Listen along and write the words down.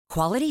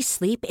Quality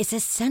sleep is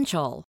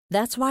essential.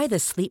 That's why the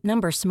Sleep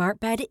Number Smart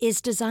Bed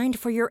is designed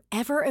for your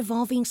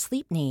ever-evolving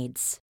sleep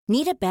needs.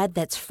 Need a bed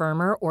that's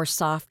firmer or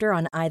softer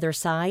on either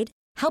side?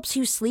 Helps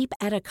you sleep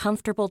at a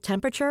comfortable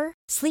temperature?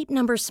 Sleep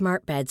Number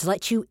Smart Beds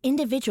let you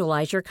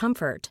individualize your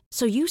comfort,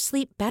 so you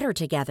sleep better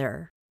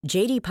together.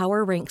 J.D.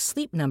 Power ranks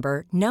Sleep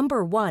Number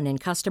number 1 in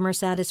customer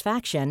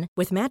satisfaction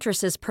with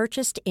mattresses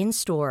purchased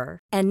in-store.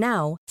 And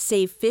now,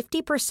 save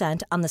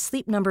 50% on the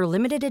Sleep Number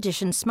Limited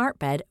Edition Smart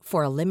Bed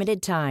for a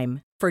limited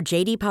time. For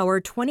J.D. Power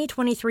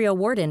 2023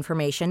 award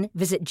information,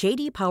 visit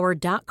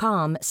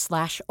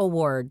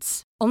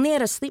jdpower.com/awards. Only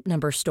at a Sleep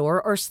Number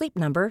store or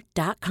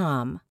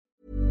sleepnumber.com.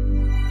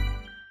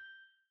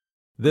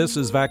 This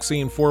is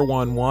Vaccine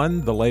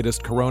 411, the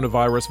latest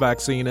coronavirus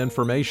vaccine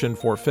information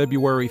for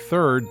February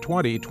 3rd,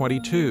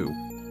 2022.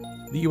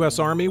 The U.S.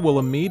 Army will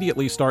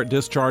immediately start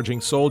discharging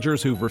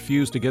soldiers who've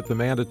refused to get the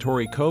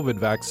mandatory COVID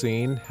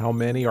vaccine. How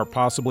many are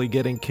possibly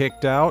getting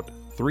kicked out?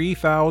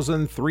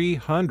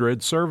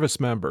 3,300 service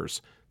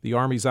members. The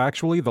Army's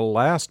actually the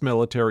last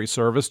military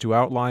service to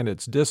outline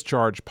its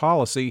discharge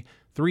policy.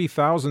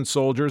 3,000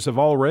 soldiers have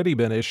already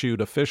been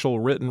issued official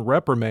written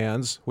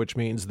reprimands, which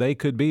means they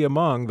could be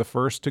among the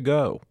first to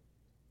go.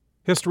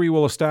 History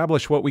will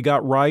establish what we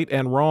got right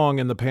and wrong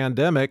in the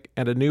pandemic,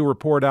 and a new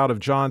report out of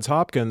Johns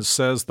Hopkins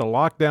says the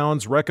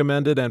lockdowns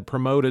recommended and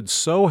promoted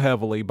so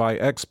heavily by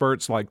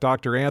experts like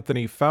Dr.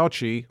 Anthony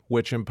Fauci,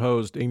 which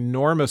imposed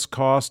enormous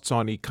costs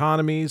on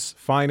economies,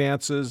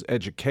 finances,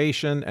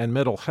 education, and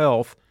mental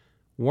health,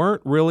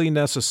 weren't really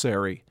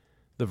necessary.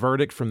 The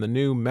verdict from the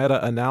new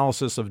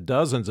meta-analysis of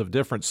dozens of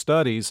different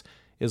studies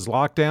is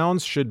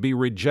lockdowns should be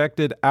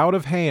rejected out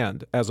of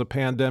hand as a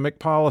pandemic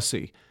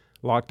policy.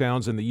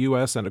 Lockdowns in the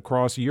U.S. and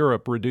across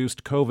Europe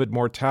reduced COVID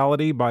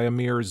mortality by a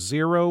mere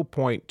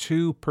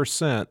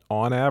 0.2%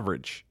 on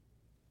average.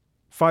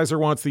 Pfizer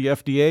wants the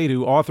FDA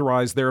to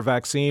authorize their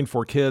vaccine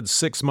for kids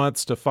 6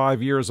 months to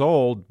 5 years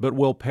old, but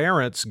will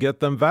parents get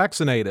them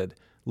vaccinated?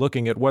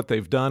 Looking at what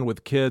they've done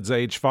with kids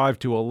age 5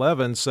 to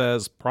 11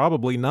 says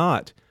probably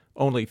not.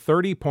 Only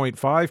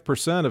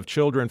 30.5% of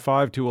children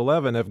 5 to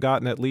 11 have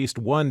gotten at least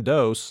one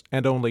dose,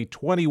 and only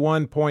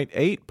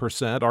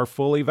 21.8% are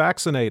fully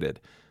vaccinated.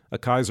 A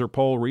Kaiser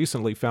poll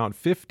recently found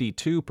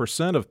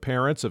 52% of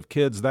parents of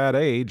kids that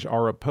age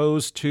are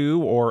opposed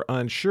to or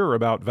unsure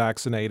about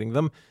vaccinating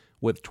them,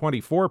 with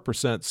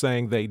 24%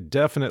 saying they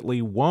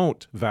definitely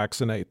won't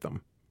vaccinate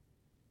them.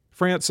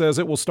 France says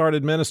it will start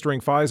administering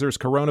Pfizer's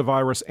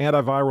coronavirus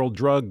antiviral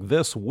drug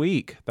this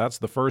week. That's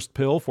the first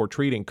pill for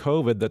treating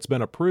COVID that's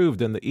been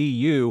approved in the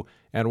EU.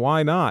 And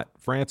why not?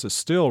 France is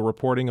still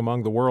reporting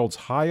among the world's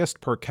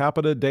highest per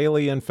capita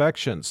daily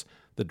infections.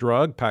 The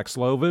drug,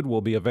 Paxlovid,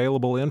 will be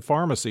available in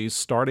pharmacies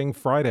starting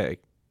Friday.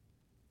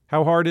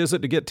 How hard is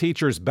it to get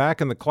teachers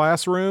back in the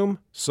classroom?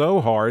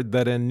 So hard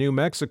that in New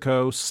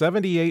Mexico,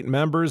 78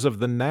 members of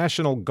the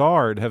National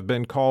Guard have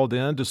been called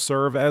in to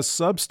serve as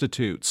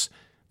substitutes.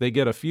 They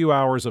get a few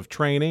hours of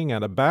training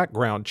and a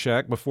background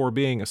check before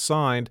being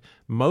assigned.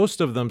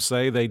 Most of them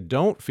say they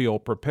don't feel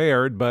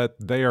prepared, but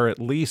they are at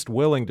least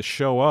willing to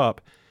show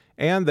up.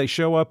 And they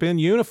show up in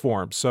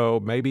uniform, so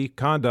maybe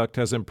conduct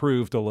has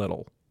improved a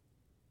little.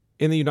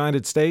 In the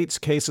United States,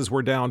 cases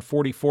were down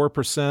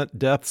 44%,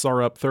 deaths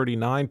are up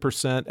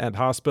 39%, and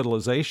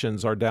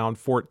hospitalizations are down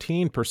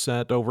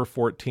 14% over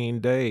 14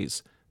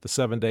 days. The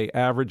 7-day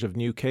average of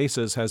new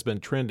cases has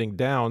been trending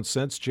down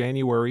since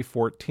January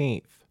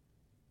 14th.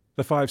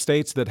 The 5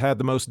 states that had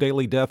the most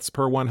daily deaths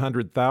per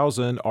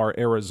 100,000 are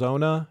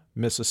Arizona,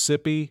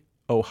 Mississippi,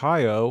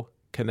 Ohio,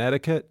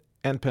 Connecticut,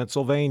 and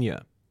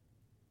Pennsylvania.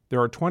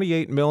 There are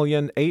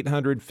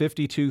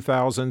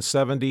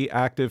 28,852,070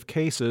 active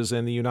cases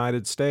in the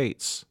United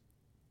States.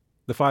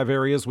 The 5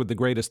 areas with the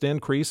greatest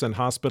increase in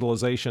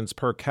hospitalizations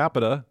per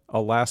capita: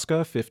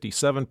 Alaska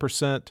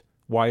 57%,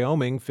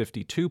 Wyoming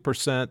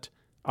 52%,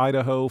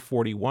 Idaho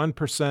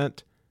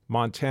 41%,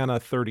 Montana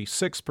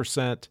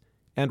 36%,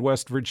 and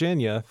West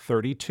Virginia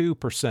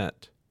 32%.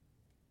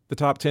 The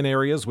top 10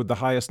 areas with the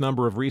highest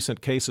number of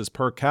recent cases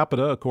per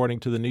capita, according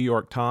to the New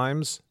York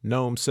Times: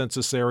 Nome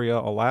Census Area,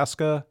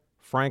 Alaska;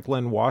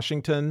 Franklin,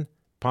 Washington;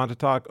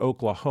 Pontotoc,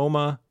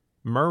 Oklahoma;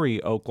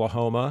 Murray,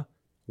 Oklahoma;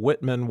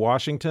 Whitman,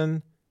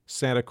 Washington;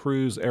 Santa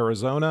Cruz,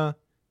 Arizona;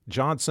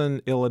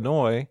 Johnson,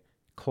 Illinois;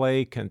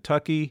 Clay,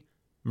 Kentucky;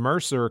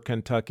 Mercer,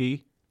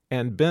 Kentucky;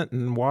 and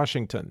Benton,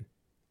 Washington.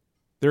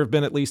 There have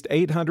been at least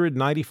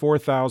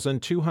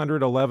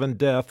 894,211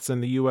 deaths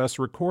in the U.S.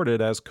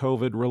 recorded as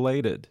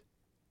COVID-related.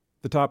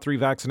 The top 3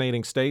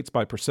 vaccinating states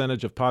by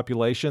percentage of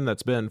population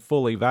that's been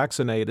fully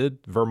vaccinated: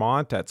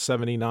 Vermont at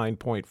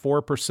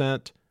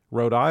 79.4%,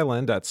 Rhode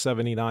Island at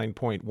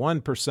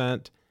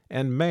 79.1%,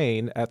 and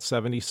Maine at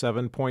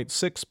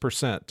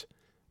 77.6%.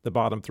 The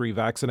bottom 3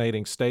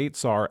 vaccinating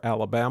states are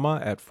Alabama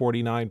at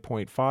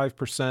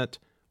 49.5%,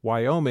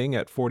 Wyoming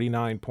at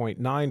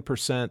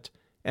 49.9%,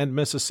 and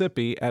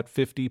Mississippi at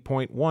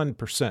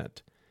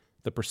 50.1%.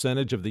 The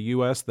percentage of the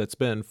U.S. that's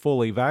been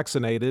fully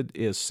vaccinated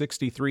is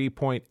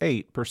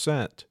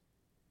 63.8%.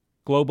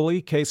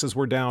 Globally, cases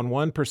were down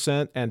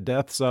 1% and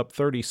deaths up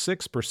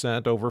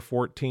 36% over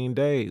 14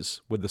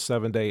 days, with the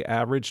 7-day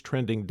average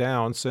trending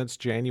down since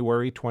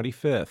January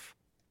 25th.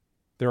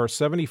 There are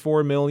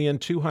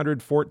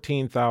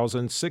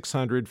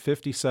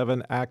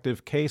 74,214,657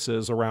 active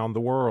cases around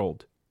the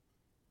world.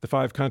 The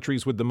 5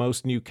 countries with the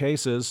most new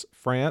cases: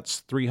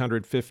 France,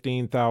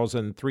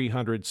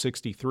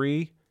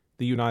 315,363,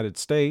 the United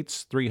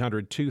States,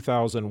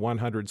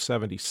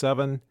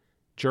 302,177,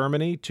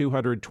 Germany,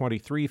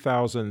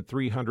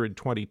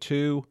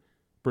 223,322,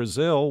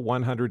 Brazil,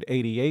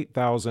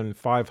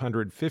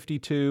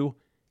 188,552,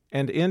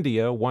 and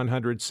India,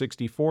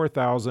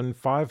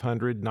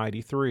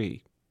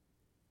 164,593.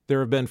 There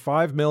have been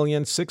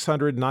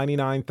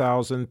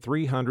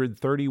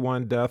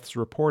 5,699,331 deaths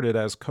reported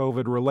as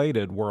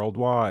COVID-related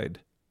worldwide.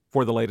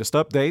 For the latest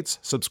updates,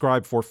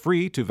 subscribe for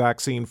free to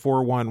Vaccine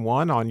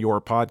 411 on your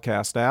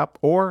podcast app,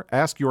 or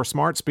ask your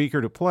smart speaker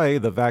to play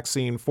the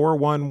Vaccine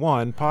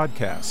 411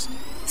 podcast.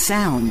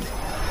 Sound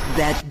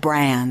that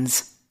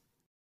brands.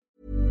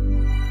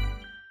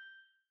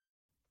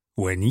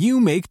 When you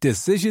make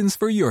decisions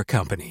for your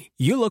company,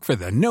 you look for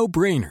the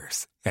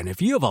no-brainers. And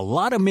if you have a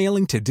lot of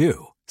mailing to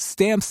do,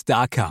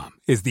 Stamps.com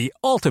is the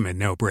ultimate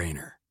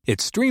no-brainer. It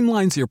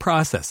streamlines your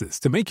processes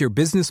to make your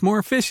business more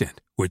efficient,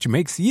 which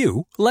makes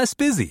you less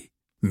busy.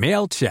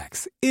 Mail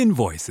checks,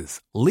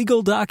 invoices,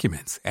 legal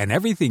documents, and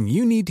everything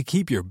you need to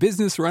keep your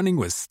business running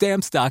with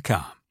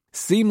Stamps.com.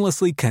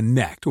 Seamlessly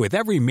connect with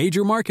every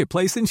major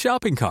marketplace and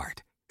shopping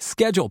cart.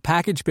 Schedule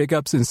package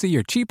pickups and see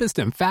your cheapest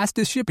and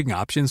fastest shipping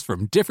options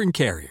from different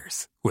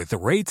carriers, with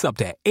rates up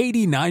to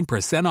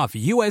 89% off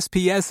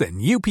USPS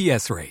and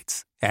UPS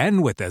rates.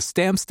 And with the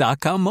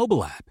Stamps.com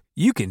mobile app,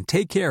 you can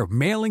take care of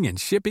mailing and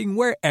shipping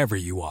wherever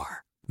you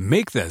are.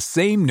 Make the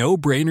same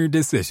no-brainer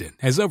decision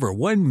as over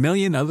 1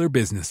 million other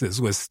businesses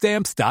with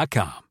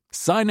Stamps.com.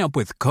 Sign up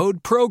with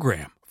code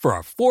PROGRAM for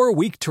a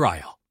 4-week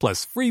trial,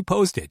 plus free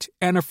postage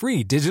and a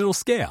free digital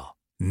scale.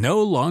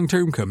 No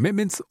long-term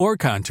commitments or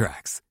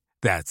contracts.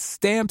 That's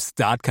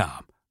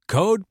Stamps.com.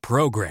 Code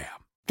PROGRAM.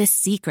 The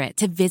secret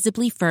to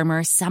visibly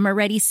firmer,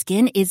 summer-ready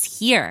skin is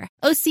here.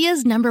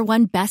 Osea's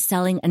 #1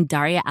 best-selling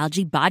Undaria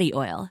Algae Body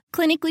Oil.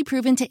 Clinically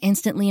proven to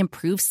instantly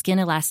improve skin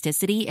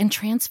elasticity and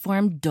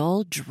transform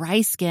dull, dry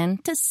skin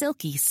to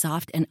silky,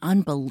 soft, and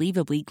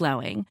unbelievably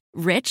glowing.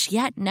 Rich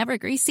yet never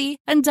greasy,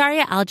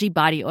 Undaria Algae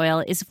Body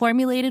Oil is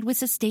formulated with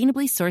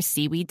sustainably sourced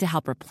seaweed to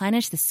help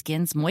replenish the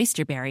skin's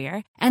moisture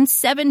barrier, and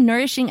 7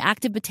 nourishing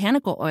active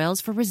botanical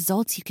oils for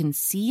results you can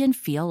see and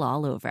feel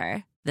all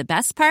over. The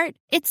best part?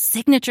 Its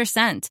signature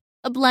scent.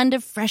 A blend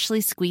of freshly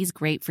squeezed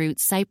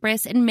grapefruit,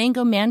 cypress, and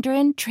mango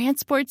mandarin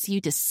transports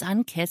you to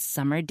sun-kissed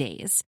summer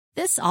days.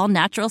 This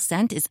all-natural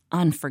scent is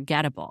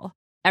unforgettable.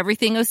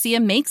 Everything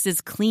Osea makes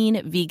is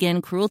clean,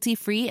 vegan,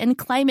 cruelty-free, and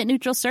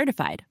climate-neutral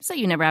certified, so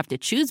you never have to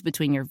choose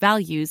between your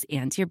values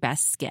and your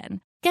best skin.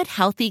 Get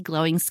healthy,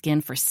 glowing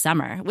skin for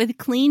summer with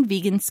clean,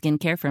 vegan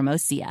skincare from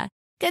Osea.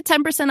 Get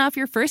 10% off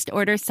your first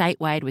order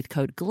site-wide with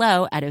code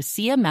GLOW at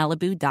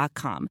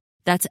OseaMalibu.com.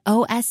 That's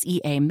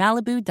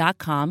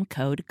OSEAMalibu.com,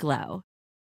 code GLOW.